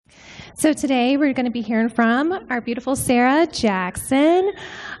So today we're going to be hearing from our beautiful Sarah Jackson.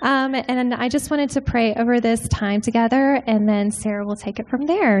 And I just wanted to pray over this time together, and then Sarah will take it from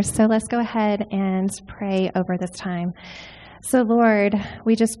there. So let's go ahead and pray over this time. So Lord,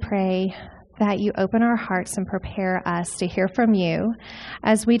 we just pray that you open our hearts and prepare us to hear from you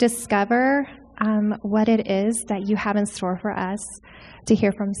as we discover what it is that you have in store for us to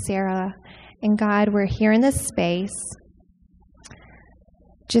hear from Sarah. And God, we're here in this space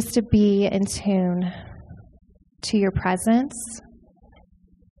just to be in tune to your presence.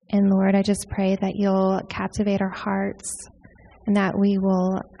 And Lord, I just pray that you'll captivate our hearts and that we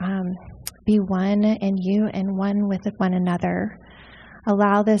will be one in you and one with one another.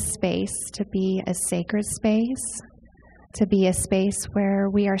 Allow this space to be a sacred space, to be a space where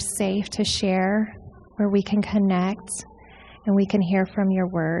we are safe to share, where we can connect, and we can hear from your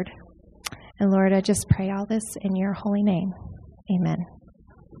word. And Lord, I just pray all this in your holy name. Amen.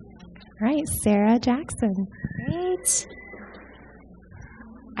 All right, Sarah Jackson. Great.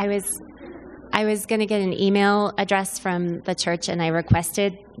 I was going to get an email address from the church, and I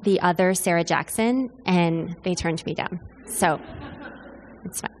requested the other Sarah Jackson, and they turned me down. So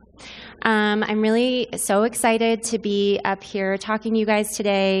it's fine. I'm really so excited to be up here talking to you guys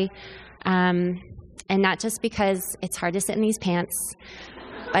today, and not just because it's hard to sit in these pants,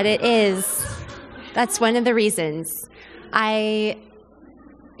 but it is. That's one of the reasons.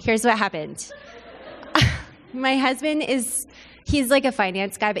 Here's what happened. My husband he's like a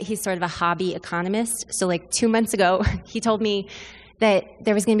finance guy, but he's sort of a hobby economist. So like 2 months ago, he told me that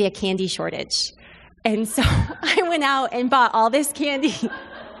there was going to be a candy shortage. And so I went out and bought all this candy.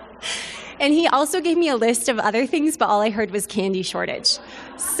 And he also gave me a list of other things, but all I heard was candy shortage.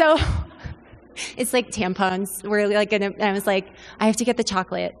 So it's like tampons. I was like, I have to get the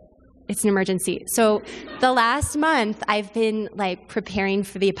chocolate. It's an emergency. So the last month, I've been like preparing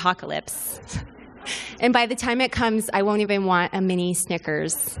for the apocalypse. And by the time it comes, I won't even want a mini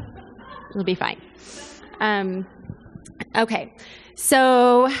Snickers. It'll be fine. Okay,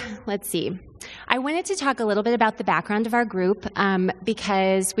 so let's see. I wanted to talk a little bit about the background of our group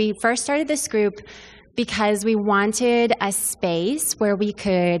because we first started this group because we wanted a space where we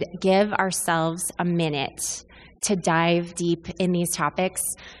could give ourselves a minute to dive deep in these topics,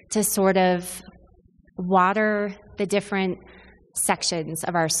 to sort of water the different sections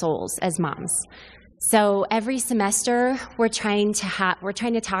of our souls as moms. So every semester, we're trying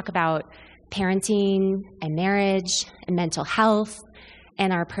to talk about parenting and marriage and mental health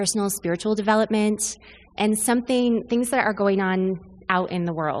and our personal spiritual development and things that are going on out in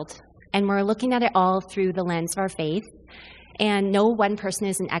the world. And we're looking at it all through the lens of our faith. And no one person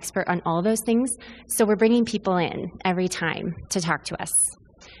is an expert on all those things, so we're bringing people in every time to talk to us.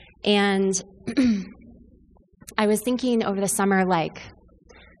 And I was thinking over the summer, like,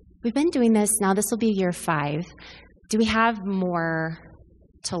 we've been doing this, now this will be year 5. Do we have more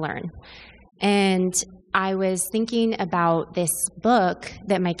to learn? And I was thinking about this book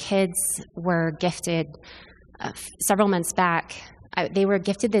that my kids were gifted several months back. They were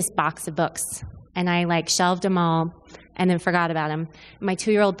gifted this box of books, and I shelved them all and then forgot about them. My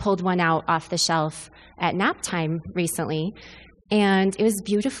 2-year-old pulled one out off the shelf at nap time recently, and it was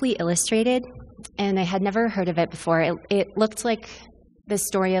beautifully illustrated, and I had never heard of it before. It looked like the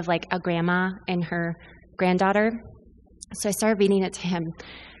story of a grandma and her granddaughter. So I started reading it to him.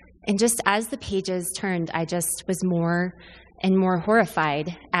 And just as the pages turned, I just was more and more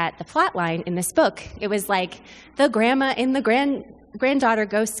horrified at the plot line in this book. It was like the grandma and the granddaughter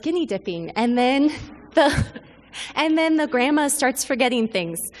go skinny dipping, and then the grandma starts forgetting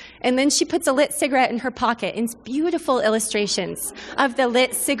things. And then she puts a lit cigarette in her pocket, and it's beautiful illustrations of the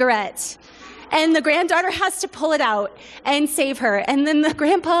lit cigarette. And the granddaughter has to pull it out and save her. And then the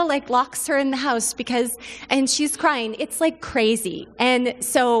grandpa locks her in the house and she's crying. It's crazy. And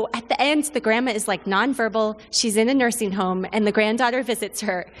so at the end, the grandma is nonverbal. She's in a nursing home, and the granddaughter visits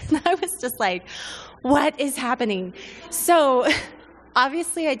her. And I was just like, what is happening? So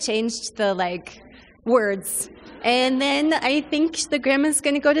obviously I changed the words. And then I think the grandma's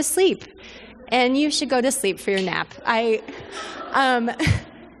going to go to sleep. And you should go to sleep for your nap.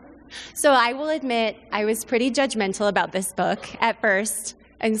 So I will admit I was pretty judgmental about this book at first.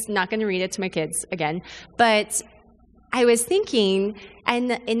 I'm not going to read it to my kids again. But I was thinking, and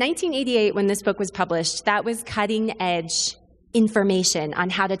in 1988 when this book was published, that was cutting edge information on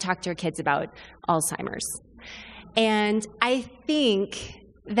how to talk to your kids about Alzheimer's. And I think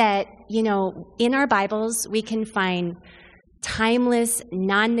that, in our Bibles, we can find timeless,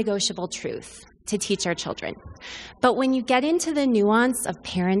 non-negotiable truth to teach our children. But when you get into the nuance of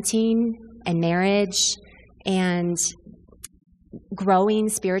parenting and marriage and growing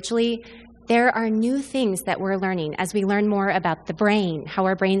spiritually, there are new things that we're learning as we learn more about the brain, how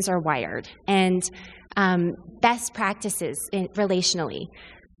our brains are wired, and best practices relationally.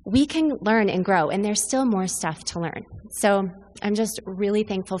 We can learn and grow, and there's still more stuff to learn. So I'm just really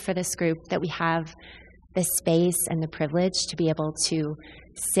thankful for this group, that we have the space and the privilege to be able to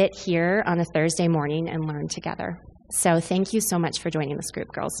sit here on a Thursday morning and learn together. So thank you so much for joining this group,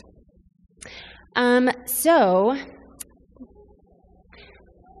 girls. So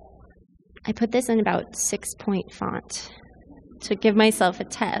I put this in about 6-point font to give myself a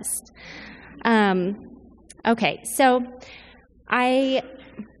test. Okay, so 3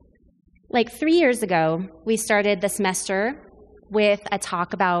 years ago, we started the semester with a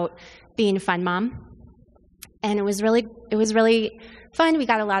talk about being a fun mom, and it was really fun. We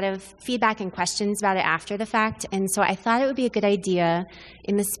got a lot of feedback and questions about it after the fact, and so I thought it would be a good idea,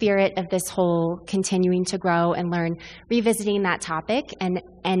 in the spirit of this whole continuing to grow and learn, revisiting that topic and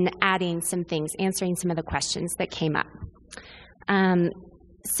adding some things, answering some of the questions that came up.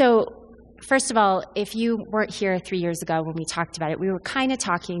 So first of all, if you weren't here 3 years ago when we talked about it, we were kind of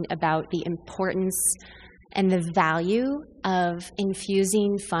talking about the importance and the value of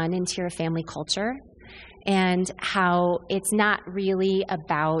infusing fun into your family culture, and how it's not really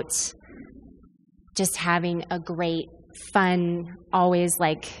about just having a great, fun, always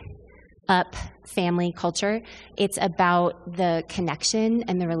up family culture. It's about the connection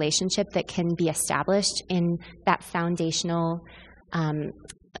and the relationship that can be established in that foundational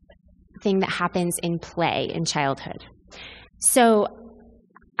thing that happens in play in childhood. So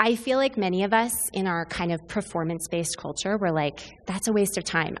I feel like many of us in our kind of performance-based culture, we're like, that's a waste of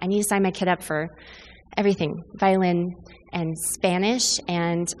time. I need to sign my kid up for everything, violin and Spanish,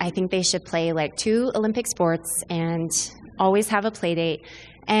 and I think they should play 2 Olympic sports and always have a play date.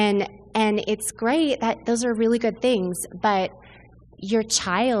 And it's great that those are really good things, but your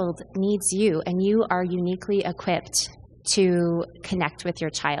child needs you, and you are uniquely equipped to connect with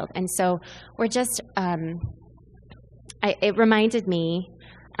your child. And so we're just, it reminded me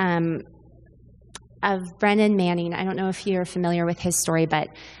of Brennan Manning. I don't know if you're familiar with his story, but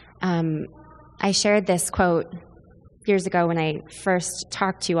I shared this quote years ago when I first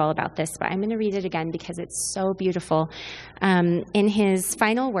talked to you all about this, but I'm going to read it again because it's so beautiful. In his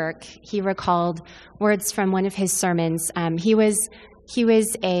final work, he recalled words from one of his sermons. He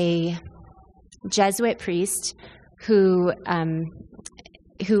was a Jesuit priest who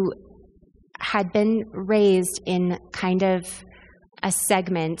had been raised in kind of a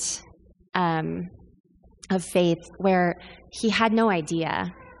segment of faith where he had no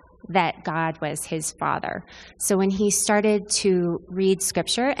idea that God was his father. So when he started to read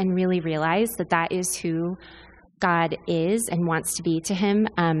scripture and really realize that that is who God is and wants to be to him,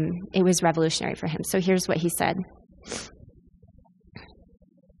 it was revolutionary for him. So here's what he said.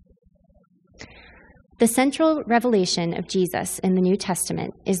 The central revelation of Jesus in the New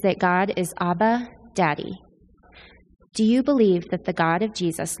Testament is that God is Abba, Daddy. Do you believe that the God of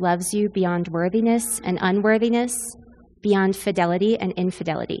Jesus loves you beyond worthiness and unworthiness, beyond fidelity and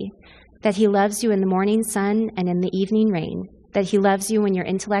infidelity, that he loves you in the morning sun and in the evening rain, that he loves you when your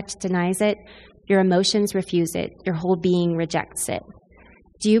intellect denies it, your emotions refuse it, your whole being rejects it?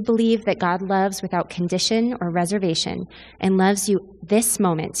 Do you believe that God loves without condition or reservation and loves you this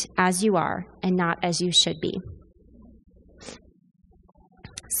moment as you are and not as you should be?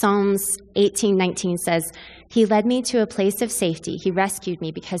 Psalms 18:19 says, "He led me to a place of safety. He rescued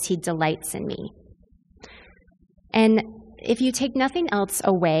me because he delights in me." And if you take nothing else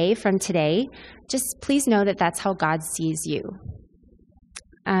away from today, just please know that that's how God sees you.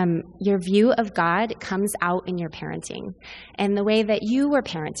 Your view of God comes out in your parenting, and the way that you were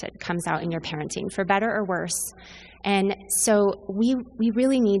parented comes out in your parenting, for better or worse. And so we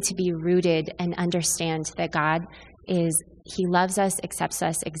really need to be rooted and understand that God he loves us, accepts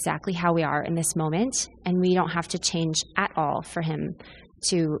us exactly how we are in this moment, and we don't have to change at all for him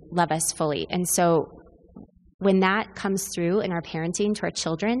to love us fully. And so when that comes through in our parenting to our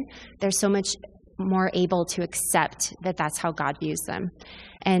children, they're so much more able to accept that that's how God views them.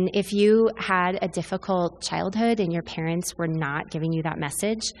 And if you had a difficult childhood and your parents were not giving you that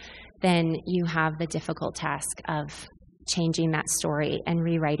message, then you have the difficult task of changing that story and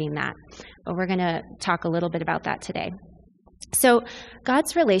rewriting that. But we're going to talk a little bit about that today. So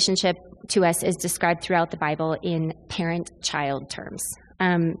God's relationship to us is described throughout the Bible in parent-child terms.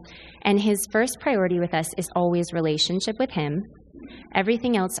 And his first priority with us is always relationship with him.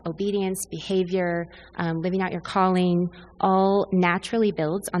 Everything else, obedience, behavior, living out your calling, all naturally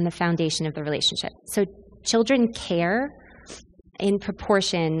builds on the foundation of the relationship. So children care in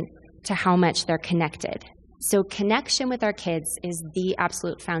proportion to how much they're connected So connection with our kids is the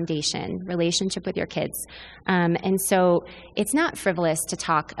absolute foundation, relationship with your kids. And so it's not frivolous to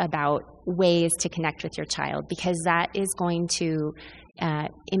talk about ways to connect with your child, because that is going to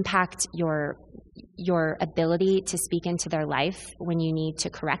impact your ability to speak into their life when you need to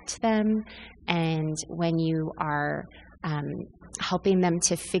correct them and when you are helping them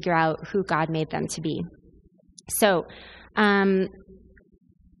to figure out who God made them to be. So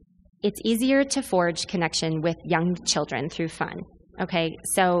it's easier to forge connection with young children through fun. Okay,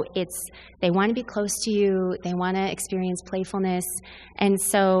 so they want to be close to you, they want to experience playfulness, and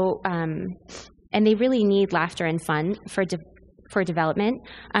so and they really need laughter and fun for development.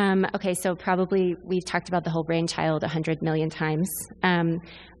 Okay, so probably we've talked about the whole brain child 100 million times.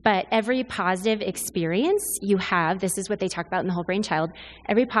 But every positive experience you have, this is what they talk about in the whole brain child,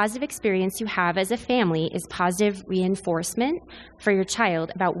 every positive experience you have as a family is positive reinforcement for your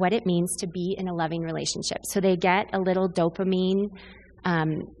child about what it means to be in a loving relationship. So they get a little dopamine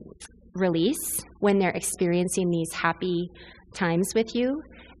release when they're experiencing these happy times with you.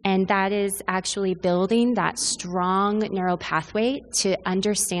 And that is actually building that strong neural pathway to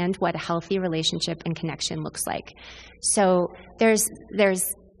understand what a healthy relationship and connection looks like. So there's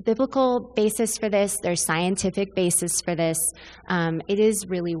biblical basis for this. There's scientific basis for this. It is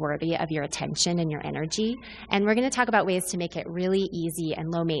really worthy of your attention and your energy. And we're going to talk about ways to make it really easy and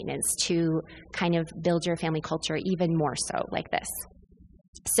low maintenance to kind of build your family culture even more so like this.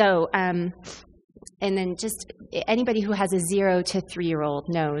 So, and then just anybody who has a 0 to 3-year-old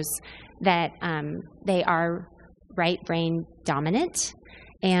knows that they are right brain dominant.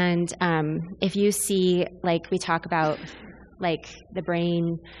 And if you see, like we talk about, like the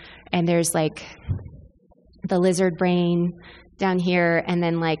brain, and there's like the lizard brain down here, and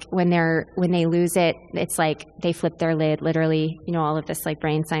then like when they lose it, it's like they flip their lid, literally, all of this like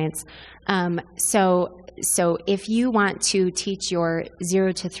brain science. So if you want to teach your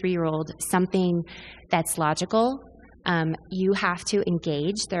 0 to 3-year-old something that's logical, you have to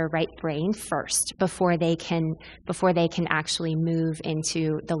engage their right brain first before they can actually move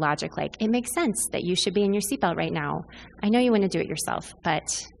into the logic. Like, it makes sense that you should be in your seatbelt right now. I know you want to do it yourself,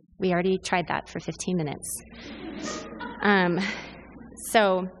 but we already tried that for 15 minutes.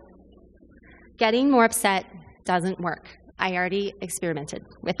 So getting more upset doesn't work. I already experimented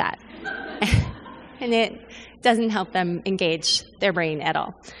with that. And it doesn't help them engage their brain at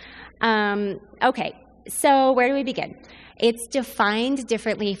all. Okay, so where do we begin? It's defined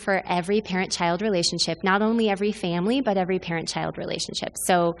differently for every parent-child relationship, not only every family, but every parent-child relationship.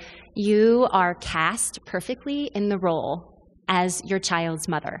 So you are cast perfectly in the role as your child's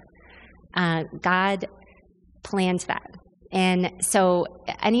mother. God planned that. And so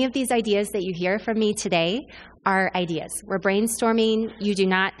any of these ideas that you hear from me today are ideas. We're brainstorming. You do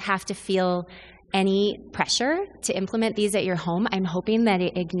not have to feel any pressure to implement these at your home. I'm hoping that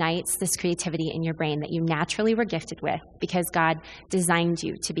it ignites this creativity in your brain that you naturally were gifted with because God designed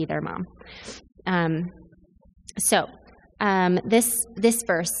you to be their mom. This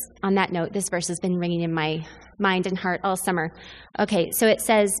verse, on that note, this verse has been ringing in my mind and heart all summer. Okay, so it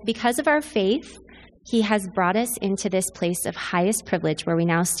says, because of our faith, He has brought us into this place of highest privilege where we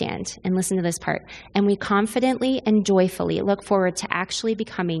now stand. And listen to this part. And we confidently and joyfully look forward to actually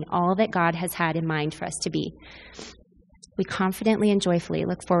becoming all that God has had in mind for us to be. We confidently and joyfully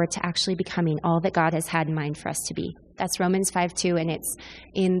look forward to actually becoming all that God has had in mind for us to be. That's Romans 5:2, and it's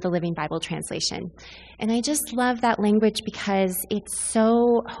in the Living Bible translation. And I just love that language because it's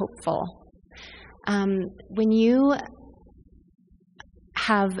so hopeful. When you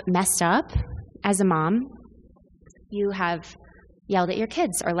have messed up as a mom, you have yelled at your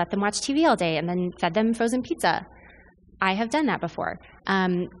kids or let them watch TV all day and then fed them frozen pizza. I have done that before.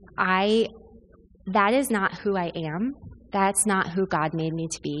 That is not who I am. That's not who God made me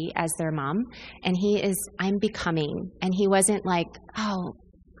to be as their mom. And I'm becoming. And He wasn't like, oh,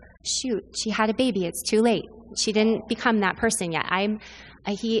 shoot, she had a baby. It's too late. She didn't become that person yet.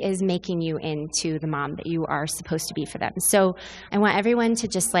 He is making you into the mom that you are supposed to be for them. So I want everyone to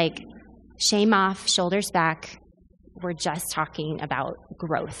just like shame off, shoulders back. We're just talking about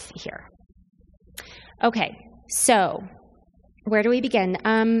growth here. Okay, so where do we begin?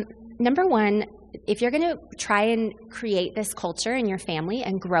 Number one, if you're going to try and create this culture in your family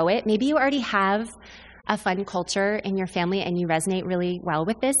and grow it, maybe you already have a fun culture in your family and you resonate really well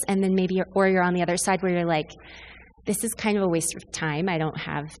with this, and then maybe you're on the other side where you're like, this is kind of a waste of time. I don't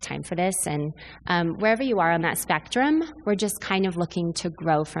have time for this. And wherever you are on that spectrum, we're just kind of looking to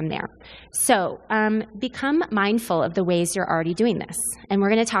grow from there. So become mindful of the ways you're already doing this. And we're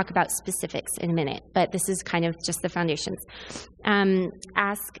going to talk about specifics in a minute, but this is kind of just the foundations.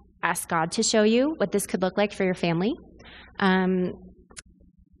 Ask ask God to show you what this could look like for your family.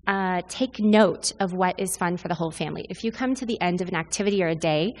 Take note of what is fun for the whole family. If you come to the end of an activity or a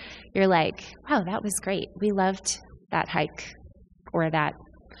day, you're like, wow, that was great. We loved that hike or that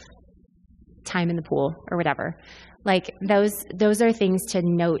time in the pool or whatever. Like those are things to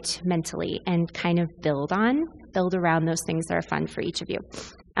note mentally and kind of build around those things that are fun for each of you.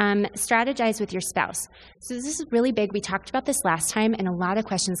 Strategize with your spouse. So this is really big. We talked about this last time, and a lot of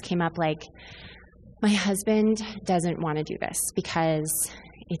questions came up like, my husband doesn't want to do this because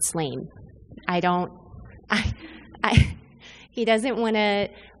it's lame. He doesn't want to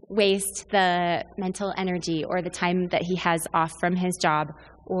waste the mental energy or the time that he has off from his job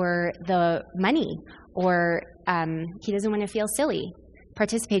or the money, or he doesn't want to feel silly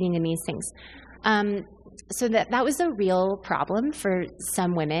participating in these things. So that was a real problem for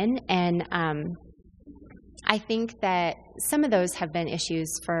some women, and I think that some of those have been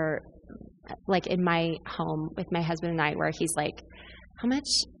issues for, like in my home with my husband and I, where he's like, how much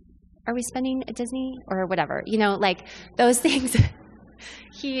are we spending at Disney or whatever, like those things.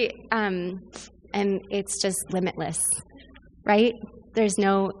 And it's just limitless, right? There's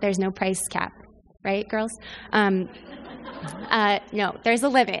no price cap, right, girls? No, there's a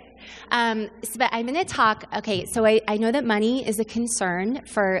limit. But I'm going to talk, okay, so I know that money is a concern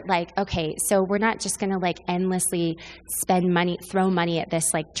for so we're not just going to endlessly spend money, throw money at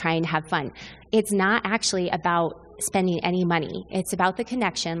this, trying to have fun. It's not actually about spending any money. It's about the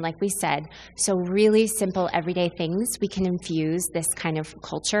connection, like we said. So really simple everyday things, we can infuse this kind of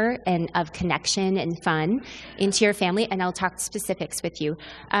culture and of connection and fun into your family, and I'll talk specifics with you.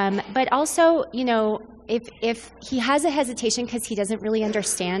 But also, if he has a hesitation because he doesn't really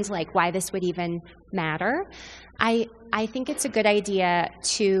understand why this would even matter, I think it's a good idea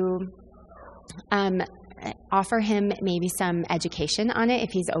to offer him maybe some education on it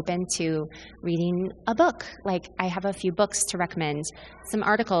if he's open to reading a book. I have a few books to recommend, some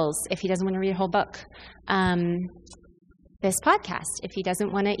articles if he doesn't want to read a whole book, this podcast if he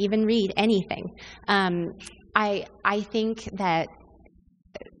doesn't want to even read anything. I think that,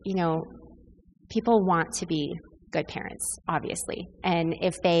 people want to be good parents, obviously. And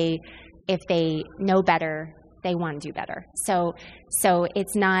if they know better, they want to do better. So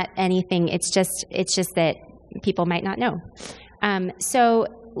it's not anything. It's just that people might not know. So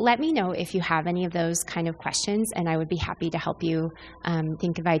let me know if you have any of those kind of questions, and I would be happy to help you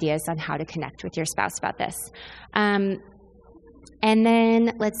think of ideas on how to connect with your spouse about this. And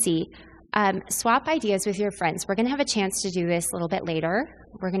then let's see. Swap ideas with your friends. We're going to have a chance to do this a little bit later.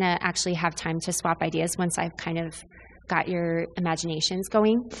 We're going to actually have time to swap ideas once I've kind of got your imaginations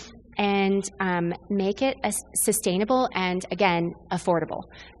going. And make it sustainable and, again, affordable.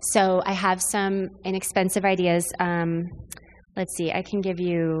 So I have some inexpensive ideas. Let's see, I can give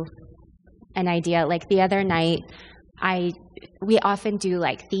you an idea. The other night, we often do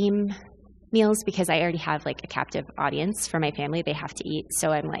theme meals because I already have a captive audience for my family. They have to eat.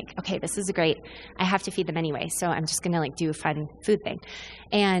 So I'm like, okay, this is great. I have to feed them anyway. So I'm just going to do a fun food thing.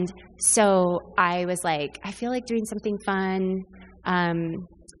 And so I was like, I feel like doing something fun.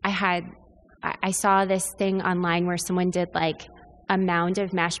 I saw this thing online where someone did a mound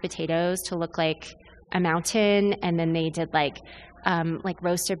of mashed potatoes to look like a mountain, and then they did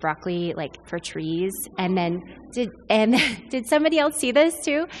roasted broccoli for trees, and then did somebody else see this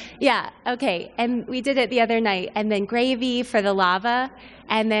too? Yeah, okay. And we did it the other night, and then gravy for the lava,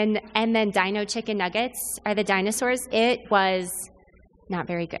 and then dino chicken nuggets are the dinosaurs. It was not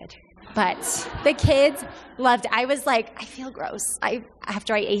very good. But the kids loved it. I was like, I feel gross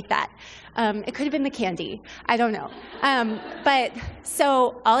after I ate that. It could have been the candy. I don't know. But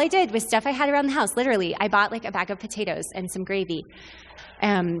so all I did was stuff I had around the house. Literally, I bought a bag of potatoes and some gravy,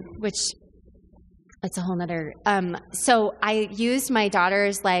 which that's a whole nother. So I used my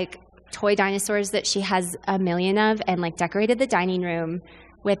daughter's toy dinosaurs that she has a million of, and decorated the dining room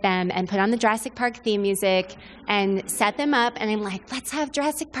with them and put on the Jurassic Park theme music and set them up, and I'm like, let's have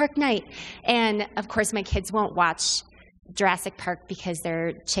Jurassic Park night. And of course my kids won't watch Jurassic Park because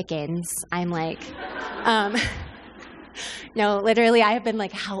they're chickens. I'm like, no, literally I have been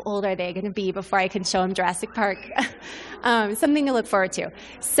like, how old are they going to be before I can show them Jurassic Park? Something to look forward to.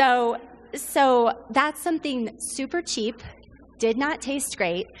 So that's something super cheap. Did not taste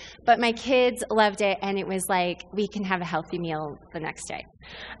great, but my kids loved it, and it was like we can have a healthy meal the next day.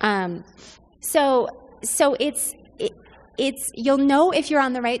 So it's you'll know if you're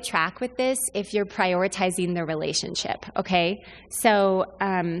on the right track with this if you're prioritizing the relationship. Okay, so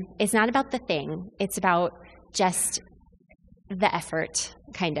it's not about the thing; it's about just the effort,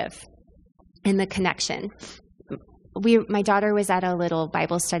 kind of, and the connection. my daughter was at a little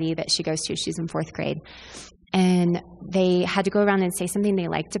Bible study that she goes to. She's in 4th grade. And they had to go around and say something they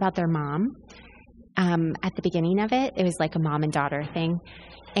liked about their mom. At the beginning of it, it was like a mom and daughter thing.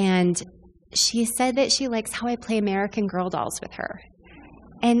 And she said that she likes how I play American Girl dolls with her.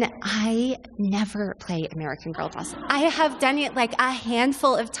 And I never play American Girl dolls. I have done it like a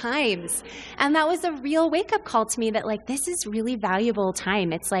handful of times. And that was a real wake-up call to me that like, this is really valuable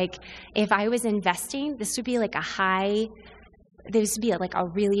time. It's like, if I was investing, this would be like a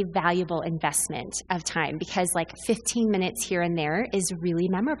really valuable investment of time, because like 15 minutes here and there is really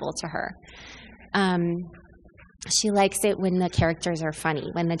memorable to her. She likes it when the characters are funny,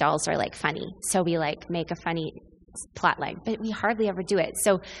 when the dolls are like funny. So we like make a funny plot line, but we hardly ever do it.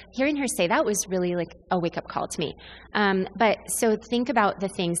 So hearing her say that was really like a wake up call to me. But so think about the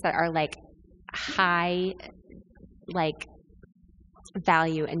things that are like high, like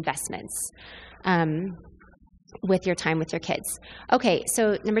value investments, with your time with your kids. Okay.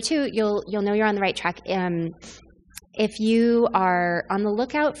 So number 2, you'll know you're on the right track. If you are on the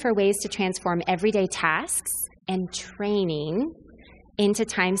lookout for ways to transform everyday tasks and training into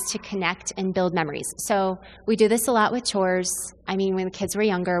times to connect and build memories. So we do this a lot with chores. I mean, when the kids were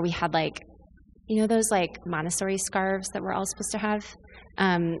younger, we had like, those like Montessori scarves that we're all supposed to have.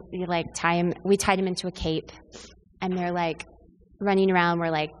 We tied them into a cape, and they're like running around. We're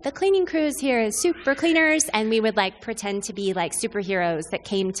like, the cleaning crew's here, super cleaners. And we would like pretend to be like superheroes that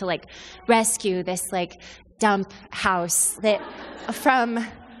came to like rescue this like dump house that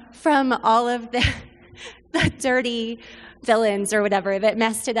from all of the dirty villains or whatever that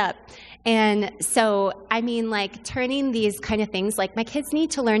messed it up. And so, I mean, like turning these kind of things, like my kids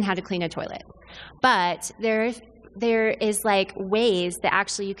need to learn how to clean a toilet, but there is like ways that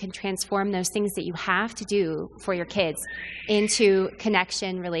actually you can transform those things that you have to do for your kids into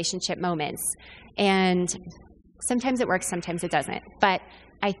connection, relationship moments. And sometimes it works, sometimes it doesn't. But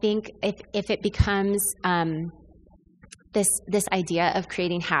I think if it becomes this idea of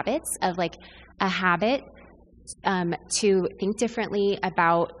creating habits, of like a habit to think differently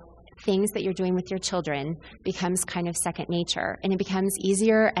about things that you're doing with your children, becomes kind of second nature, and it becomes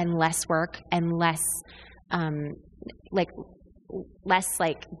easier and less work and less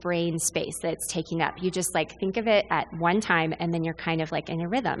brain space that it's taking up. You just like think of it at one time, and then you're kind of like in a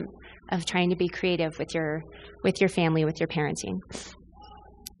rhythm of trying to be creative with your family, with your parenting.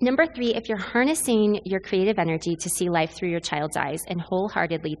 Number 3, if you're harnessing your creative energy to see life through your child's eyes and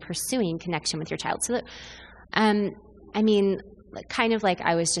wholeheartedly pursuing connection with your child. So, I mean, kind of like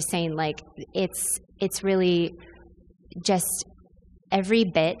I was just saying, like it's really just every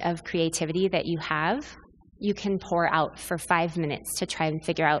bit of creativity that you have, you can pour out for 5 minutes to try and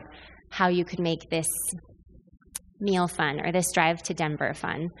figure out how you could make this meal fun, or this drive to Denver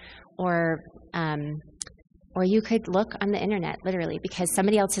fun, or you could look on the internet, literally, because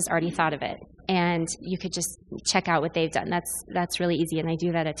somebody else has already thought of it, and you could just check out what they've done. That's really easy, and I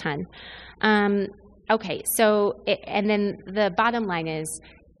do that a ton. Okay, so and then the bottom line is,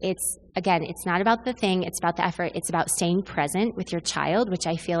 it's not about the thing, it's about the effort. It's about staying present with your child, which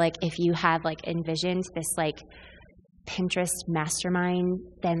I feel like if you have like envisioned this like Pinterest mastermind,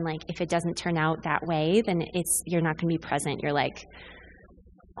 then like if it doesn't turn out that way, then you're not going to be present. You're like,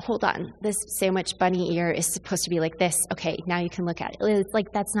 hold on, this sandwich bunny ear is supposed to be like this. Okay, now you can look at it. It's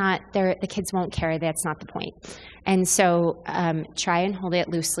like, that's not, the kids won't care. That's not the point. And so try and hold it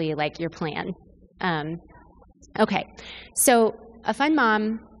loosely, like your plan. Okay, so a fun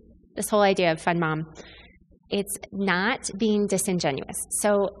mom, this whole idea of fun mom, it's not being disingenuous.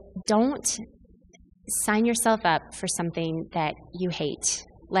 So don't sign yourself up for something that you hate.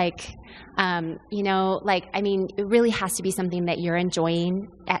 Like, I mean, it really has to be something that you're enjoying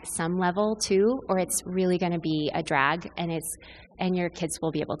at some level too, or it's really going to be a drag, and your kids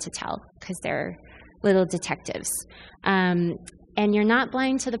will be able to tell because they're little detectives. And you're not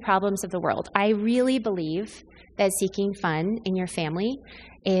blind to the problems of the world. I really believe that seeking fun in your family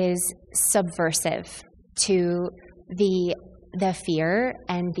is subversive to the fear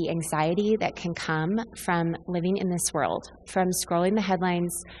and the anxiety that can come from living in this world, from scrolling the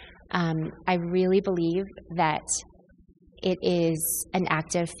headlines. I really believe that it is an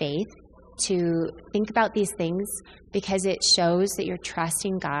act of faith to think about these things, because it shows that you're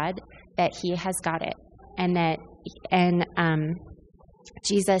trusting God, that He has got it, and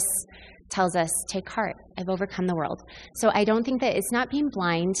Jesus tells us, take heart, I've overcome the world. So I don't think that it's not being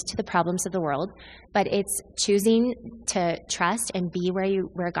blind to the problems of the world, but it's choosing to trust and be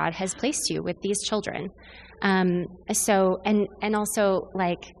where God has placed you with these children. So also,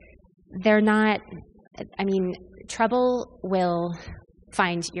 like, they're not, I mean, trouble will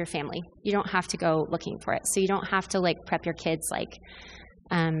find your family. You don't have to go looking for it. So you don't have to like prep your kids like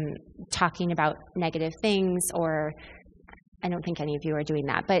talking about negative things, or I don't think any of you are doing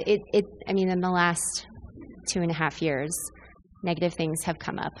that. But I mean, in the last 2.5 years, negative things have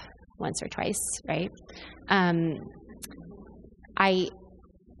come up once or twice, right?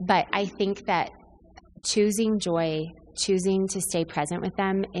 But I think that choosing joy, choosing to stay present with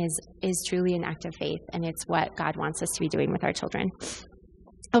them is truly an act of faith, and it's what God wants us to be doing with our children.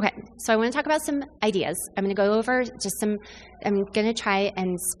 Okay, so I want to talk about some ideas. I'm going to go over I'm going to try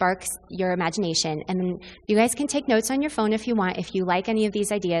and spark your imagination, and then you guys can take notes on your phone if you want, if you like any of these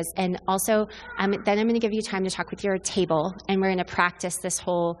ideas. And also, then I'm going to give you time to talk with your table, and we're going to practice this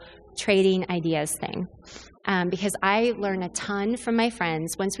whole trading ideas thing. Because I learn a ton from my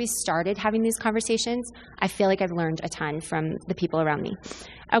friends. Once we started having these conversations, I feel like I've learned a ton from the people around me.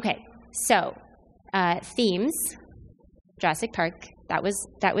 Okay, so themes, Jurassic Park, that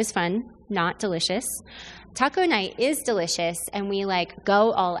was fun, not delicious. Taco night is delicious, and we like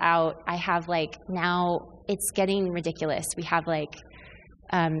go all out. I have like, now it's getting ridiculous. We have like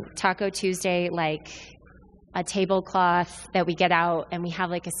Taco Tuesday, like a tablecloth that we get out, and we have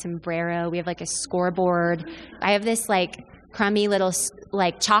like a sombrero. We have like a scoreboard. I have this like crummy little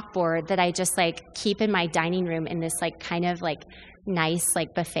like chalkboard that I just like keep in my dining room in this like kind of like nice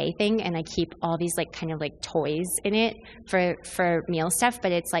like buffet thing, and I keep all these like kind of like toys in it for meal stuff.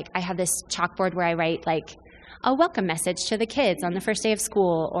 But it's like I have this chalkboard where I write like a welcome message to the kids on the first day of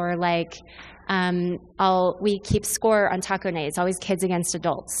school, or like we keep score on taco night. It's always kids against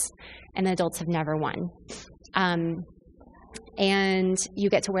adults, and the adults have never won. And you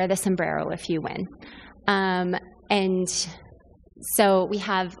get to wear the sombrero if you win. And so we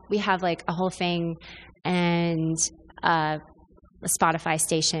have like a whole thing, and a Spotify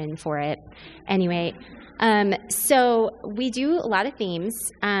station for it. Anyway, so we do a lot of themes.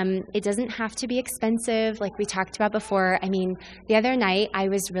 It doesn't have to be expensive, like we talked about before. I mean, the other night I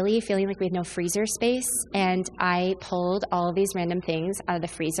was really feeling like we had no freezer space, and I pulled all of these random things out of the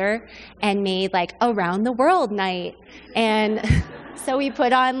freezer and made like around the world night. And so we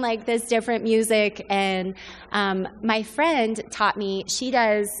put on like this different music, and my friend taught me, she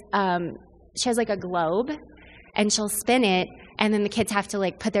has like a globe, and she'll spin it, and then the kids have to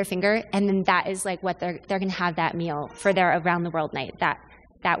like put their finger, and then that is like what they're going to have that meal for their around the world night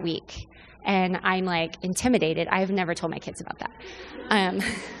that week. And I'm like intimidated. I've never told my kids about that. I'm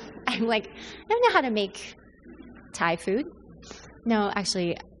like, I don't know how to make Thai food. No,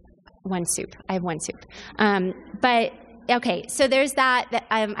 actually, one soup. I have one soup. But okay, so there's that.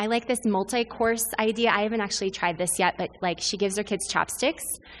 I like this multi-course idea. I haven't actually tried this yet, but like she gives her kids chopsticks,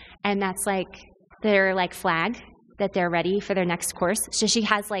 and that's like their like flag that they're ready for their next course. So she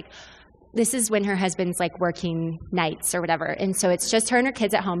has like, this is when her husband's like working nights or whatever. And so it's just her and her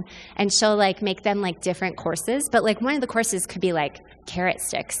kids at home, and she'll like make them like different courses. But like one of the courses could be like carrot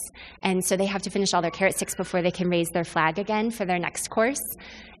sticks. And so they have to finish all their carrot sticks before they can raise their flag again for their next course.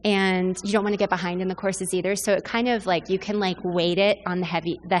 And you don't want to get behind in the courses either. So it kind of like, you can like weight it on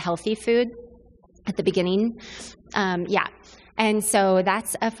the healthy food at the beginning. Yeah. And so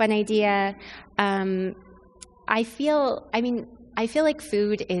that's a fun idea. I feel like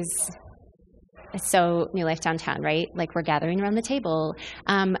food is so New Life Downtown, right? Like we're gathering around the table.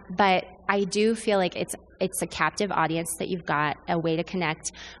 But I do feel like it's a captive audience that you've got, a way to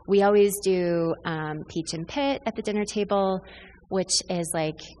connect. We always do Peach and Pit at the dinner table, which is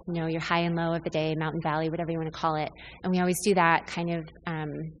like, you know, your high and low of the day, Mountain Valley, whatever you want to call it. And we always do that kind of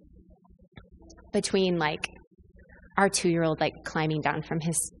between like our 2-year-old like climbing down from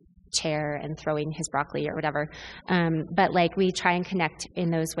his chair and throwing his broccoli or whatever. But like we try and connect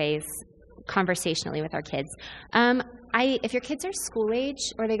in those ways conversationally with our kids. If your kids are school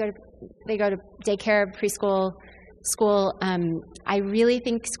age, or they go to daycare, preschool, school, I really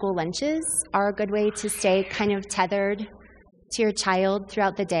think school lunches are a good way to stay kind of tethered to your child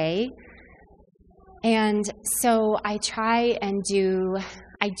throughout the day. And so I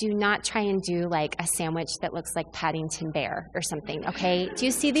do not try and do like a sandwich that looks like Paddington Bear or something, okay? Do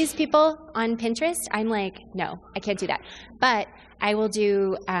you see these people on Pinterest? I'm like, no, I can't do that. But I will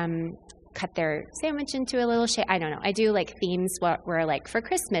do, cut their sandwich into a little shape. I don't know. I do like themes where like for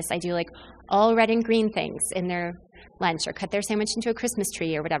Christmas, I do like all red and green things in their lunch, or cut their sandwich into a Christmas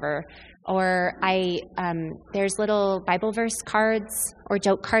tree or whatever. Or there's little Bible verse cards or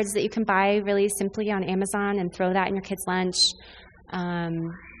joke cards that you can buy really simply on Amazon and throw that in your kid's lunch.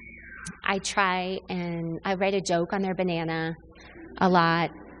 I try and I write a joke on their banana a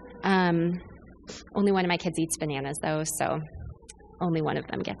lot. Only one of my kids eats bananas though, so only one of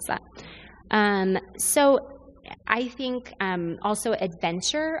them gets that. So I think also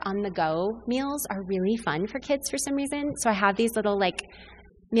adventure on-the-go meals are really fun for kids for some reason. So I have these little like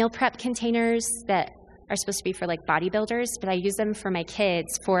meal prep containers that are supposed to be for like bodybuilders, but I use them for my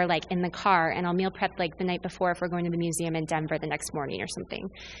kids for like in the car, and I'll meal prep like the night before if we're going to the museum in Denver the next morning or something.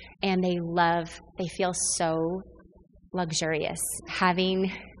 And they feel so luxurious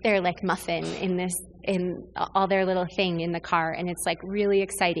having their like muffin in all their little thing in the car, and it's like really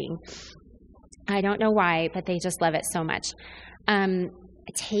exciting. I don't know why, but they just love it so much.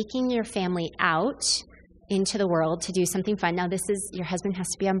 Taking your family out into the world to do something fun. Now, your husband has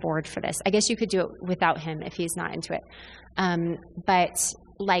to be on board for this. I guess you could do it without him if he's not into it. But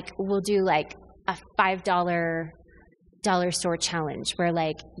like we'll do like a $5 dollar store challenge where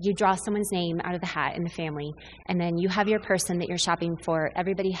like you draw someone's name out of the hat in the family, and then you have your person that you're shopping for.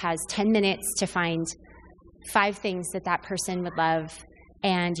 Everybody has 10 minutes to find 5 things that person would love,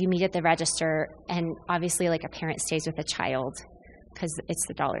 and you meet at the register, and obviously like a parent stays with a child because it's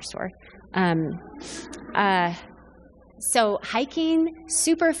the dollar store. So hiking,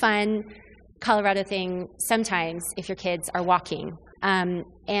 super fun Colorado thing sometimes if your kids are walking.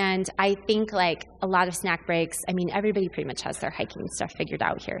 And I think like a lot of snack breaks, I mean, everybody pretty much has their hiking stuff figured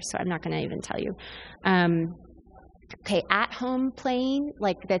out here, so I'm not going to even tell you. Okay, at home playing,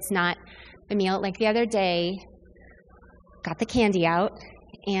 like that's not the meal. Like the other day, got the candy out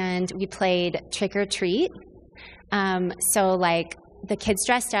and we played trick or treat. So like the kids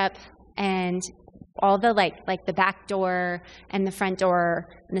dressed up, and all the like the back door and the front door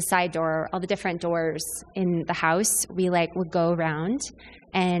and the side door, all the different doors in the house, we like would go around,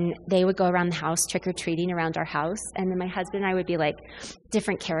 and they would go around the house trick-or-treating around our house. And then my husband and I would be like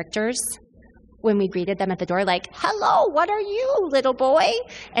different characters when we greeted them at the door, like, hello, what are you, little boy?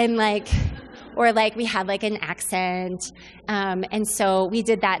 And like, or like we had like an accent. And so we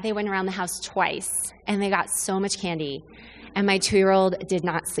did that. They went around the house twice, and they got so much candy. And my 2-year-old did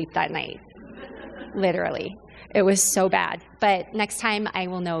not sleep that night. Literally. It was so bad. But next time I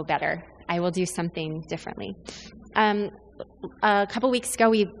will know better. I will do something differently. A couple weeks ago,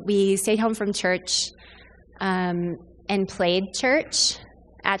 we stayed home from church and played church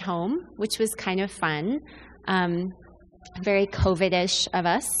at home, which was kind of fun. Very COVID-ish of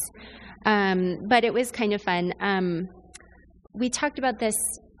us. But it was kind of fun. We talked about this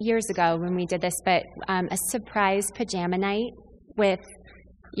years ago when we did this, but a surprise pajama night with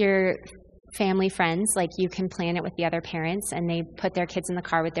your family friends, like you can plan it with the other parents, and they put their kids in the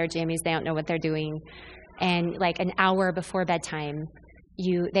car with their jammies. They don't know what they're doing. And like an hour before bedtime,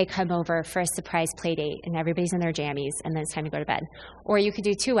 they come over for a surprise play date, and everybody's in their jammies, and then it's time to go to bed. Or you could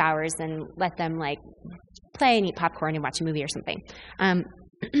do 2 hours and let them like play and eat popcorn and watch a movie or something.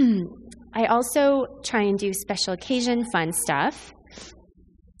 I also try and do special occasion fun stuff.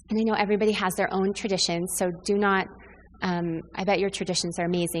 And I know everybody has their own traditions, so do not, I bet your traditions are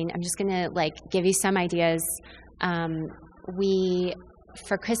amazing. I'm just going to like give you some ideas.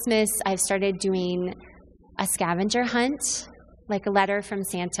 For Christmas, I've started doing a scavenger hunt, like a letter from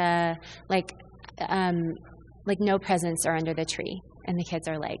Santa, like no presents are under the tree. And the kids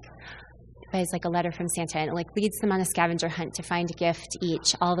are like, it's like a letter from Santa, and it like leads them on a scavenger hunt to find a gift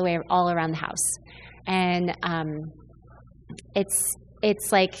each all around the house. And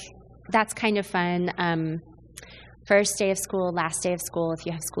it's like, that's kind of fun. First day of school, last day of school, if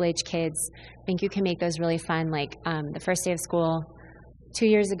you have school-age kids, I think you can make those really fun. Like the first day of school, 2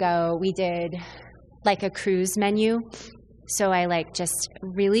 years ago, we did like a cruise menu. So I like just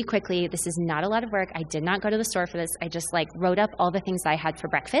really quickly, this is not a lot of work. I did not go to the store for this. I just like wrote up all the things I had for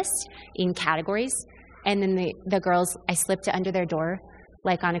breakfast in categories. And then the girls, I slipped it under their door,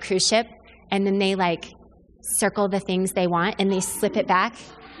 like on a cruise ship. And then they like circle the things they want, and they slip it back.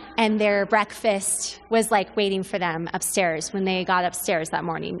 And their breakfast was like waiting for them upstairs when they got upstairs that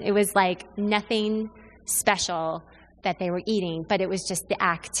morning. It was like nothing special that they were eating, but it was just the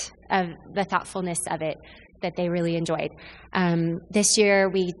act of the thoughtfulness of it that they really enjoyed. This year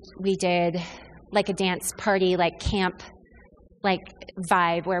we did like a dance party, like camp, like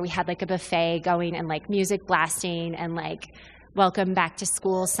vibe where we had like a buffet going and like music blasting and like welcome back to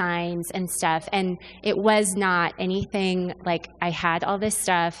school signs and stuff. And it was not anything like I had all this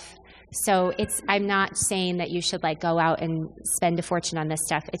stuff. So I'm not saying that you should like go out and spend a fortune on this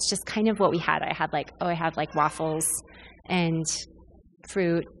stuff. It's just kind of what we had. I have like waffles and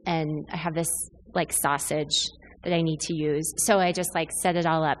fruit, and I have this like sausage that I need to use. So I just like set it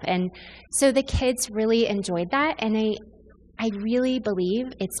all up. And so the kids really enjoyed that. And I really believe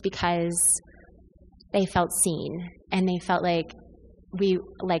it's because they felt seen, and they felt like we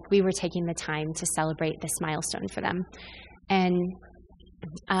were taking the time to celebrate this milestone for them. And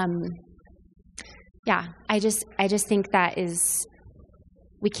Yeah, I just think that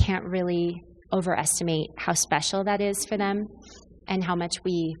we can't really overestimate how special that is for them and how much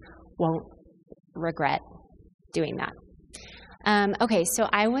we won't regret doing that. Okay, so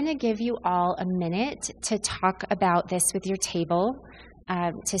I want to give you all a minute to talk about this with your table,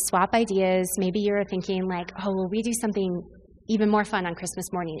 to swap ideas. Maybe you're thinking like, oh, well, we do something even more fun on Christmas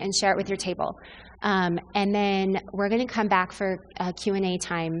morning, and share it with your table. And then we're going to come back for a Q&A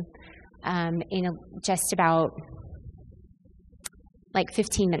time in just about like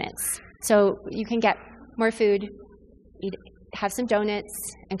 15 minutes. So you can get more food, have some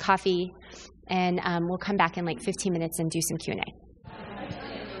donuts and coffee, and we'll come back in like 15 minutes and do some Q&A.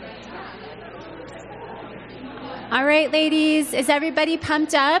 All right, ladies, is everybody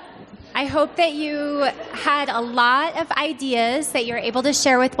pumped up? I hope that you had a lot of ideas that you're able to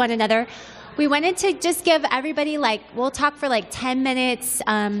share with one another. We wanted to just give everybody we'll talk for 10 minutes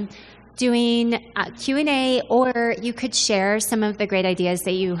doing Q&A, or you could share some of the great ideas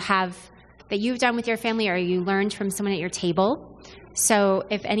that you've done with your family or you learned from someone at your table. So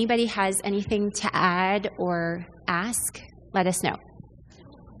if anybody has anything to add or ask, let us know.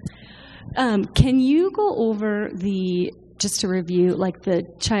 Can you go over just to review, the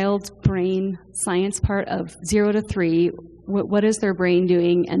child's brain science part of 0 to 3, what is their brain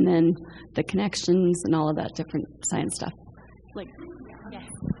doing, and then the connections and all of that different science stuff?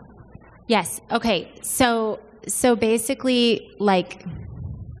 Yes. Okay. So basically,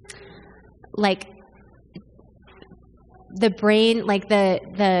 the brain,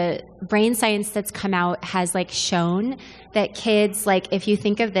 the brain science that's come out has shown that kids, if you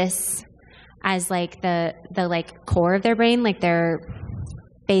think of this as the core of their brain, their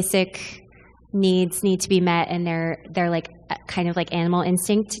basic needs need to be met, and they're kind of animal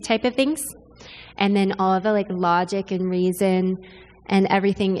instinct type of things, and then all of the logic and reason and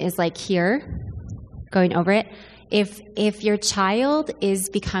everything is here, going over it. If your child is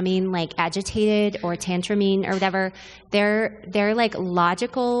becoming agitated or tantruming or whatever, their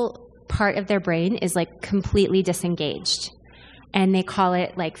logical part of their brain is completely disengaged, and they call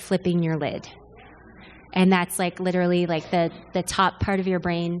it flipping your lid. And that's literally the top part of your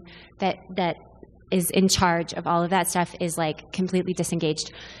brain that is in charge of all of that stuff is completely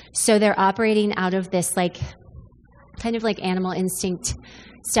disengaged. So they're operating out of this kind of animal instinct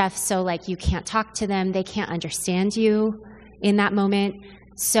stuff. So you can't talk to them, they can't understand you in that moment.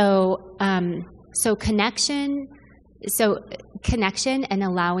 So connection and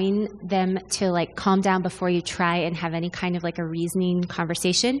allowing them to calm down before you try and have any kind of a reasoning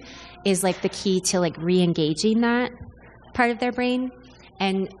conversation is the key to re-engaging that part of their brain.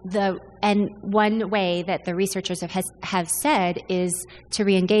 And one way that the researchers have said is to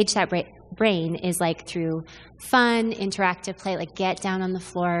re-engage that brain is through fun, interactive play, get down on the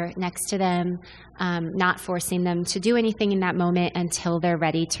floor next to them, not forcing them to do anything in that moment until they're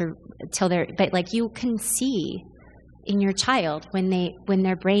ready but you can see in your child when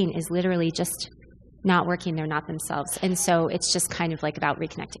their brain is literally just not working, they're not themselves. And so it's just kind of about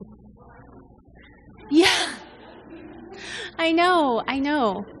reconnecting. Yeah. I know.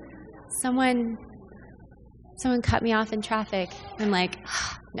 Someone cut me off in traffic. I'm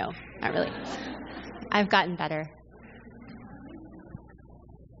no, not really. I've gotten better.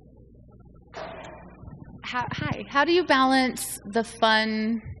 How do you balance the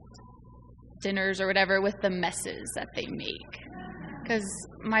fun dinners or whatever with the messes that they make? Because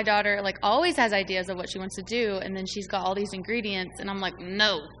my daughter always has ideas of what she wants to do, and then she's got all these ingredients, and I'm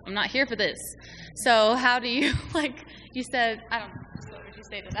no, I'm not here for this. So how do you you said, I don't know, what would you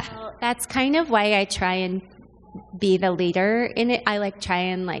say to that? Well, that's kind of why I try and be the leader in it. I try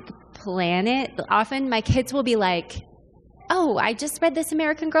and plan it. Often my kids will be oh, I just read this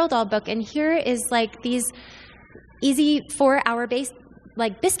American Girl doll book, and here is these easy 4-hour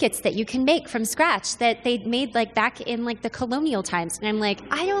biscuits that you can make from scratch that they made back in the colonial times. And I'm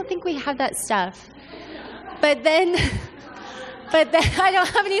I don't think we have that stuff. But then I don't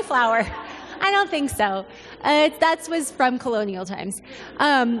have any flour. I don't think so. That was from colonial times.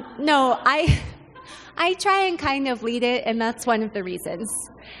 No, I try and kind of lead it, and that's one of the reasons.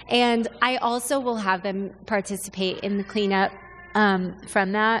 And I also will have them participate in the cleanup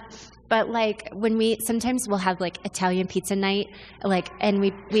from that. But when sometimes we'll have Italian pizza night, and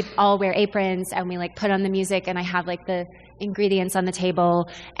we all wear aprons, and we put on the music, and I have the ingredients on the table,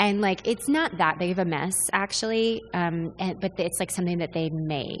 and it's not that big of a mess actually, but it's something that they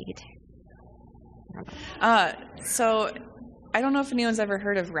made. So I don't know if anyone's ever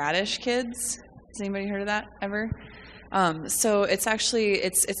heard of Radish Kids. Has anybody heard of that ever? So it's actually,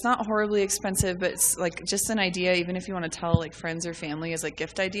 it's not horribly expensive, but it's like just an idea, even if you want to tell like friends or family as a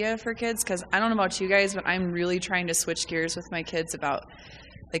gift idea for kids. Because I don't know about you guys, but I'm really trying to switch gears with my kids about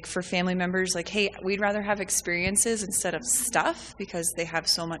like for family members, like, hey, we'd rather have experiences instead of stuff because they have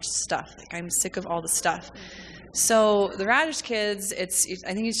so much stuff. Like I'm sick of all the stuff. So the Radish Kids, I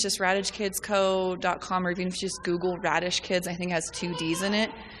think it's just radishkidsco.com, or even if you just Google Radish Kids, I think it has 2 Ds in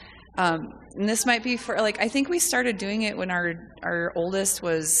it. And this might be for like, I think we started doing it when our oldest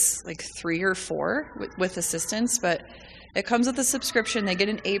was like 3 or 4 with assistance, but it comes with a subscription. They get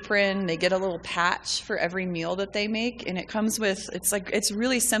an apron, they get a little patch for every meal that they make, and it comes with, it's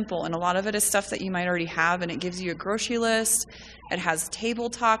really simple, and a lot of it is stuff that you might already have, and it gives you a grocery list. It has table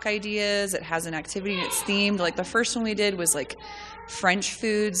talk ideas. It has an activity, and it's themed. Like the first one we did was like French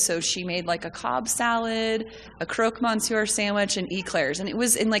food, so she made like a Cobb salad, a croque monsieur sandwich, and eclairs, and it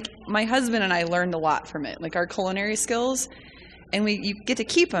was, and like my husband and I learned a lot from it, like our culinary skills. And you get to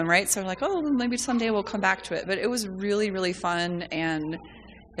keep them, right? So we're like, oh, maybe someday we'll come back to it. But it was really, really fun, and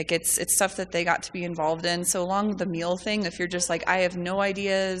like it's stuff that they got to be involved in. So along with the meal thing, if you're just like, I have no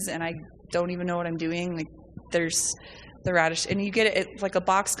ideas and I don't even know what I'm doing, like there's the Radish, and you get it like a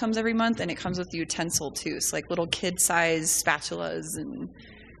box comes every month, and it comes with the utensil too. So like little kid-sized spatulas and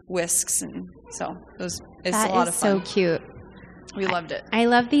whisks, and so it's a lot of fun. That is so cute. We loved it. I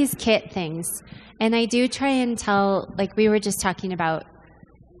love these kit things. And I do try and tell, like we were just talking about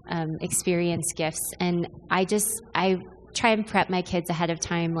experience gifts, and I try and prep my kids ahead of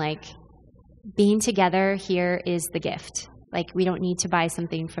time, like being together here is the gift. Like we don't need to buy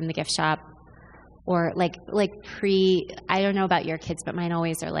something from the gift shop, or like I don't know about your kids, but mine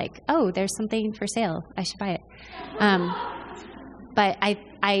always are like, oh, there's something for sale, I should buy it. But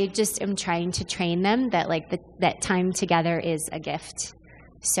I just am trying to train them that like that time together is a gift.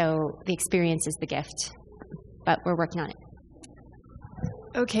 So the experience is the gift, but we're working on it.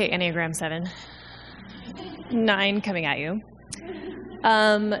 Okay, Enneagram 7. 9 coming at you.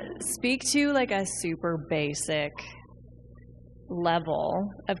 Speak to like a super basic level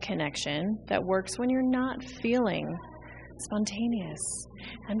of connection that works when you're not feeling spontaneous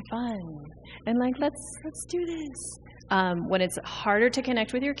and fun and like let's do this. When it's harder to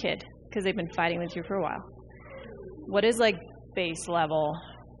connect with your kid because they've been fighting with you for a while. What is like base level?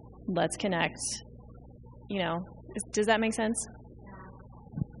 Let's connect. Does that make sense?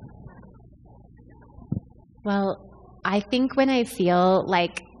 Well, I think when I feel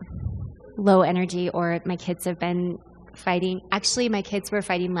like low energy or my kids have been fighting, actually my kids were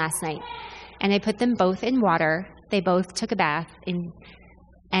fighting last night, and I put them both in water. They both took a bath,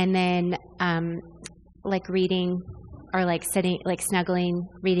 and then like reading or like sitting, like snuggling,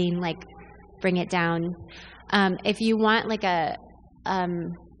 reading, like bring it down. If you want like a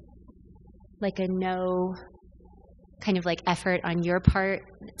no kind of like effort on your part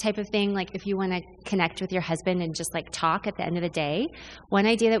type of thing, like if you want to connect with your husband and just like talk at the end of the day, one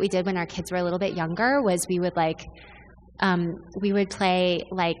idea that we did when our kids were a little bit younger was we would play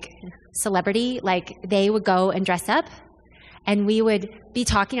like celebrity, like they would go and dress up and we would be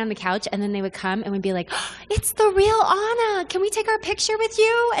talking on the couch, and then they would come and we'd be like, oh, it's the real Anna, can we take our picture with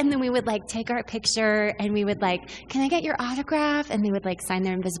you? And then we would like take our picture and we would like, can I get your autograph? And they would like sign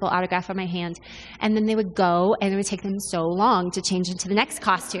their invisible autograph on my hand, and then they would go, and it would take them so long to change into the next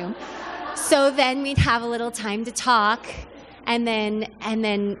costume. So then we'd have a little time to talk, and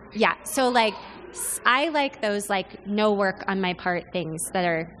then yeah, so like I like those like no work on my part things that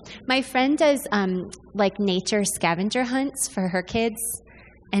are. My friend does like nature scavenger hunts for her kids,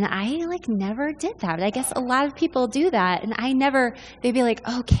 and I like never did that. But I guess a lot of people do that, and I never. They'd be like,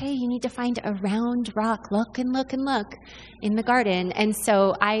 okay, you need to find a round rock. Look and look and look in the garden. And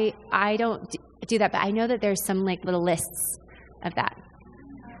so I don't do that, but I know that there's some like little lists of that.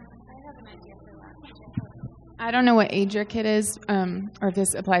 I don't know what age your kid is, or if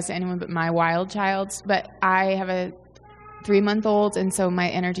this applies to anyone but my wild child's, but I have a 3-month-old, and so my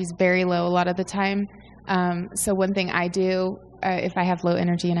energy is very low a lot of the time. So one thing I do, if I have low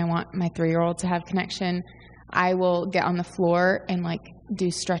energy and I want my 3-year-old to have connection, I will get on the floor and like do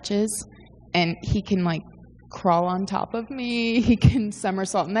stretches, and he can like crawl on top of me, he can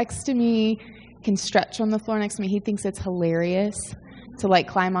somersault next to me, can stretch on the floor next to me. He thinks it's hilarious to like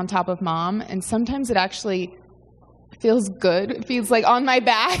climb on top of mom, and sometimes it actually feels good. It feels like on my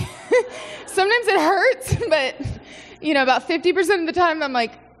back. Sometimes it hurts, but about 50% of the time I'm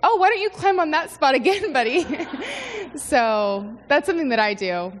like, oh, why don't you climb on that spot again, buddy? So that's something that I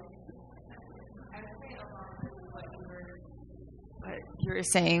do. you were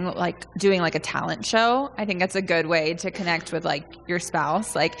saying, like doing like a talent show. I think that's a good way to connect with like your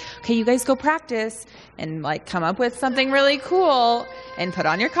spouse. Like, okay, you guys go practice and like come up with something really cool and put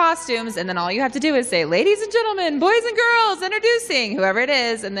on your costumes. And then all you have to do is say, ladies and gentlemen, boys and girls, introducing whoever it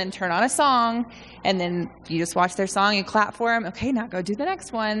is, and then turn on a song. And then you just watch their song, you clap for them. Okay, now go do the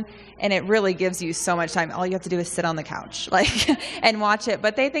next one. And it really gives you so much time. All you have to do is sit on the couch like and watch it.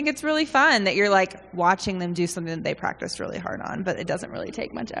 But they think it's really fun that you're like watching them do something that they practiced really hard on, but it doesn't really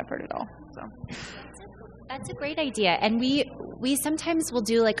take much effort at all. So that's a great idea. And we sometimes will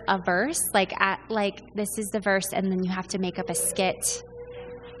do like a verse, like this is the verse, and then you have to make up a skit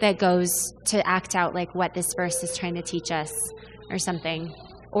that goes to act out like what this verse is trying to teach us or something.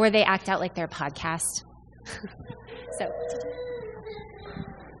 Or they act out like their podcast. So,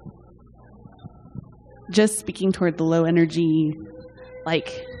 just speaking toward the low energy,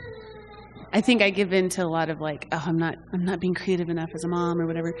 like, I think I give in to a lot of like, oh, I'm not being creative enough as a mom or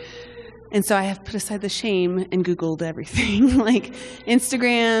whatever. And so I have put aside the shame and Googled everything, like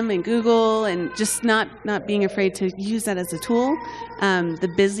Instagram and Google, and just not being afraid to use that as a tool.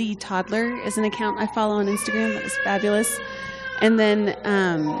 The Busy Toddler is an account I follow on Instagram that is fabulous. And then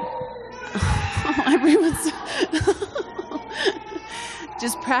everyone's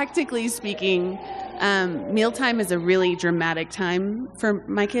just practically speaking, mealtime is a really dramatic time for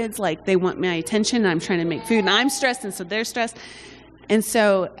my kids. Like, they want my attention, and I'm trying to make food, and I'm stressed, and so they're stressed. And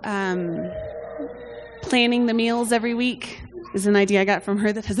so planning the meals every week is an idea I got from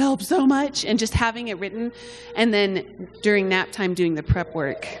her that has helped so much. And just having it written, and then during nap time doing the prep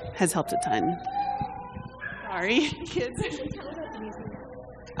work has helped a ton. Sorry, kids.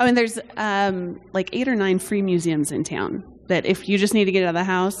 Oh, and there's like 8 or 9 free museums in town that if you just need to get out of the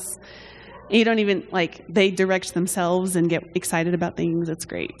house, you don't even, like, they direct themselves and get excited about things. It's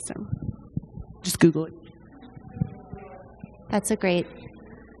great. So just Google it. That's a great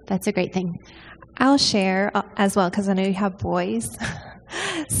thing. I'll share as well because I know you have boys.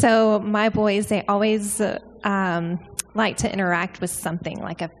 So my boys, they always like to interact with something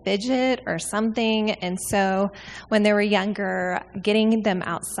like a fidget or something. And so when they were younger, getting them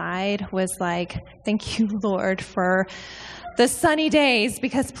outside was like, thank you, Lord, for the sunny days,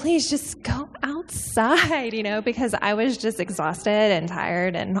 because please just go outside, because I was just exhausted and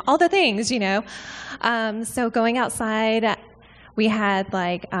tired and all the things, So going outside, we had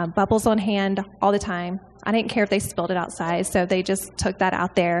like bubbles on hand all the time. I didn't care if they spilled it outside, so they just took that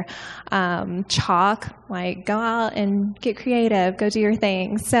out there. Chalk, like, go out and get creative, go do your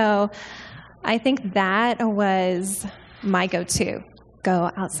thing. So I think that was my go-to,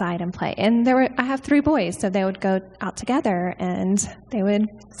 go outside and play. And I have 3 boys, so they would go out together, and they would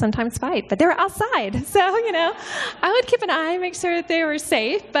sometimes fight, but they were outside. So, I would keep an eye, make sure that they were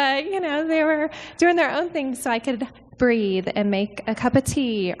safe, but, they were doing their own thing so I could breathe and make a cup of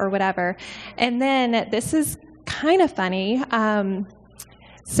tea or whatever. And then this is kind of funny.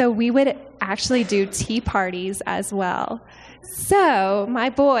 So we would actually do tea parties as well. So my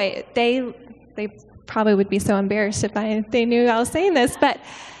boy, they probably would be so embarrassed if they knew I was saying this, but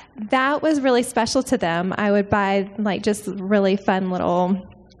that was really special to them. I would buy like just really fun little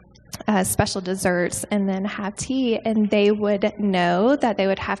special desserts and then have tea, and they would know that they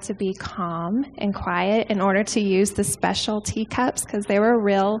would have to be calm and quiet in order to use the special teacups because they were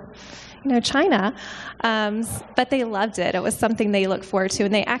real, china. But they loved it. It was something they looked forward to,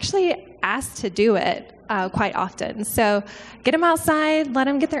 and they actually asked to do it quite often. So get them outside, let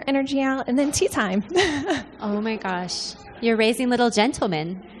them get their energy out, and then tea time. Oh my gosh. You're raising little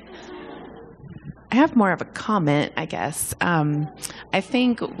gentlemen. I have more of a comment, I guess. I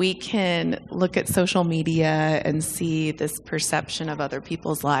think we can look at social media and see this perception of other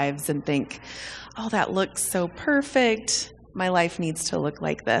people's lives and think, oh, that looks so perfect. My life needs to look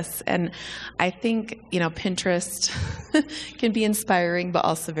like this. And I think, Pinterest can be inspiring, but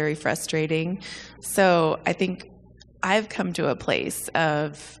also very frustrating. So I think I've come to a place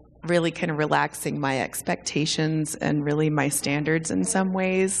of really kind of relaxing my expectations and really my standards in some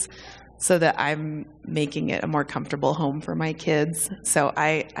ways, so that I'm making it a more comfortable home for my kids. So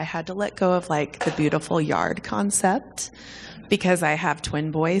I had to let go of like the beautiful yard concept because I have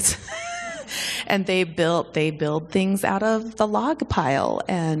twin boys and they build things out of the log pile,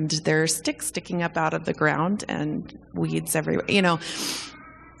 and there's sticks sticking up out of the ground and weeds everywhere,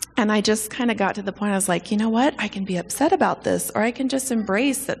 And I just kind of got to the point, I was like, you know what? I can be upset about this, or I can just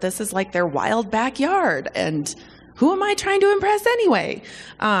embrace that this is like their wild backyard, and who am I trying to impress anyway?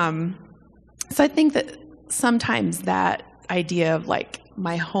 So I think that sometimes that idea of like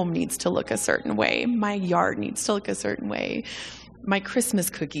my home needs to look a certain way, my yard needs to look a certain way, my Christmas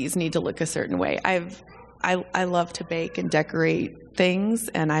cookies need to look a certain way. I love to bake and decorate things,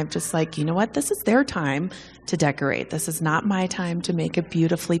 and I'm just like, you know what? This is their time to decorate. This is not my time to make a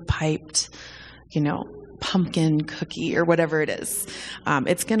beautifully piped, pumpkin cookie or whatever it is.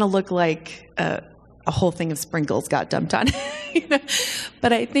 It's going to look like a whole thing of sprinkles got dumped on it.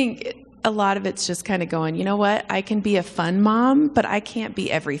 But I think a lot of it's just kind of going, you know what? I can be a fun mom, but I can't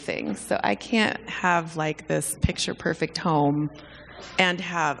be everything. So I can't have like this picture perfect home and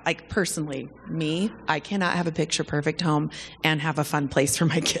have, like, personally, I cannot have a picture perfect home and have a fun place for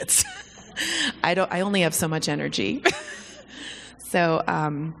my kids. I only have so much energy. So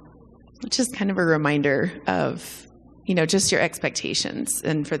it's just kind of a reminder of, just your expectations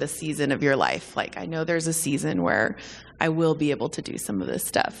and for the season of your life. Like, I know there's a season where I will be able to do some of this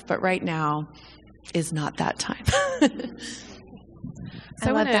stuff, but right now is not that time.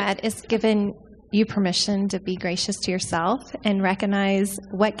 I love that. It's given you permission to be gracious to yourself and recognize,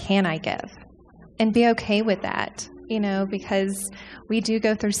 what can I give? And be okay with that, because we do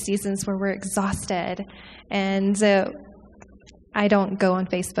go through seasons where we're exhausted. And I don't go on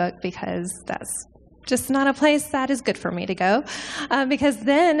Facebook because that's just not a place that is good for me to go, because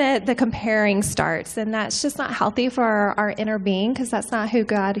then the comparing starts, and that's just not healthy for our inner being, because that's not who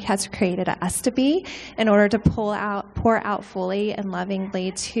God has created us to be in order to pour out fully and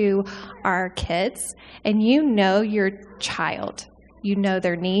lovingly to our kids. And your child. You know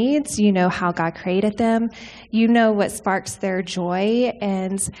their needs. You know how God created them. You know what sparks their joy.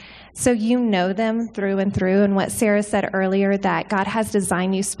 And so you know them through and through. And what Sarah said earlier, that God has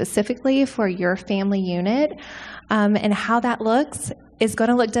designed you specifically for your family unit, and how that looks is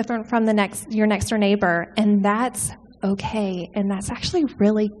going to look different from your next door neighbor. And that's okay. And that's actually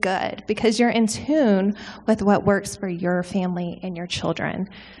really good, because you're in tune with what works for your family and your children.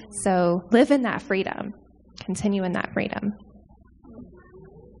 So live in that freedom. Continue in that freedom.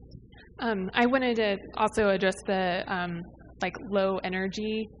 I wanted to also address the low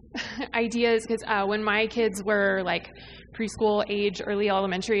energy ideas, because when my kids were preschool age, early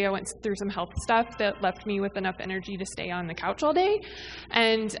elementary, I went through some health stuff that left me with enough energy to stay on the couch all day.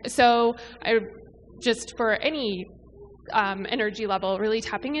 And so just for any energy level, really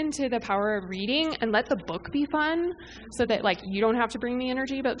tapping into the power of reading, and let the book be fun, so that you don't have to bring the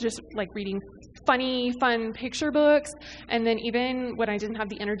energy, but just reading fun picture books. And then even when I didn't have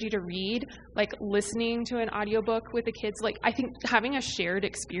the energy to read, listening to an audiobook with the kids, I think having a shared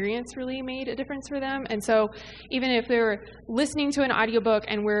experience really made a difference for them. And so even if they're listening to an audiobook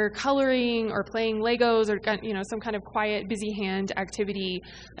and we're coloring or playing Legos or some kind of quiet, busy hand activity,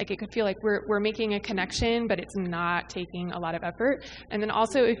 it could feel like we're making a connection, but it's not taking a lot of effort. And then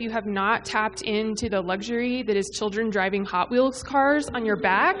also, if you have not tapped into the luxury that is children driving Hot Wheels cars on your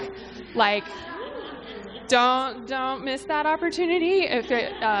back, don't miss that opportunity. If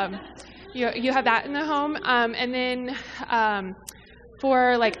you have that in the home, and then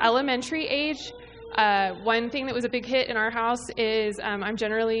for elementary age, one thing that was a big hit in our house is I'm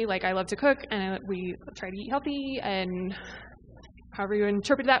generally I love to cook, and we try to eat healthy, and however you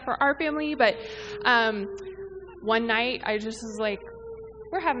interpret that for our family. But one night I just was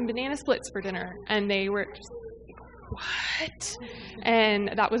we're having banana splits for dinner, and they were just what?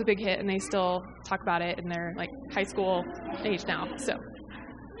 And that was a big hit, and they still talk about it, and they're high school age now. So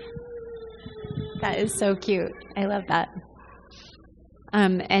that is so cute. I love that.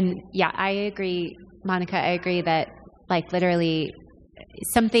 And yeah, I agree, Monica. I agree that literally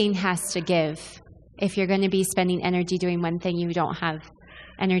something has to give. If you're going to be spending energy doing one thing, you don't have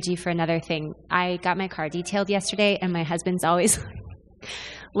energy for another thing. I got my car detailed yesterday, and my husband's always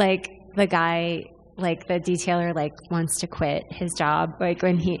the guy. The detailer wants to quit his job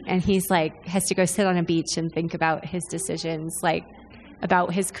when he's has to go sit on a beach and think about his decisions,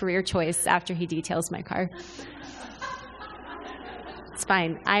 about his career choice after he details my car. It's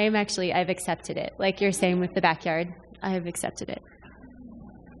fine. I've accepted it. You're saying with the backyard, I have accepted it.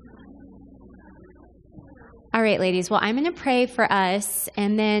 All right, ladies. Well, I'm going to pray for us,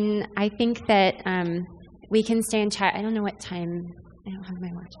 and then I think that we can stay and chat. I don't know what time. I don't have my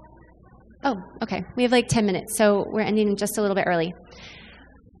watch. Oh, okay. We have 10 minutes, so we're ending just a little bit early.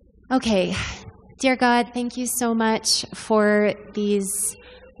 Okay. Dear God, thank you so much for these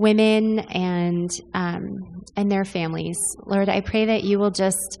women and their families. Lord, I pray that you will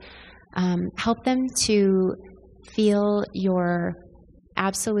just help them to feel your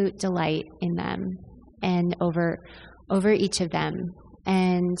absolute delight in them and over each of them,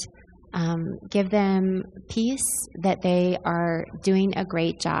 and give them peace that they are doing a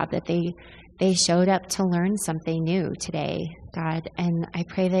great job, that they showed up to learn something new today, God. And I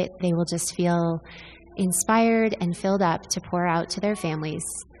pray that they will just feel inspired and filled up to pour out to their families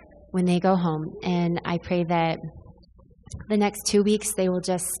when they go home. And I pray that the next 2 weeks they will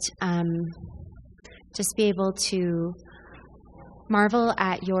just be able to marvel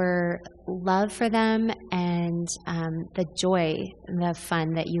at your love for them and the joy and the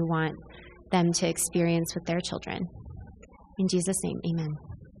fun that you want them to experience with their children. In Jesus' name, amen.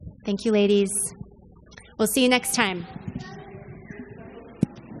 Thank you, ladies. We'll see you next time.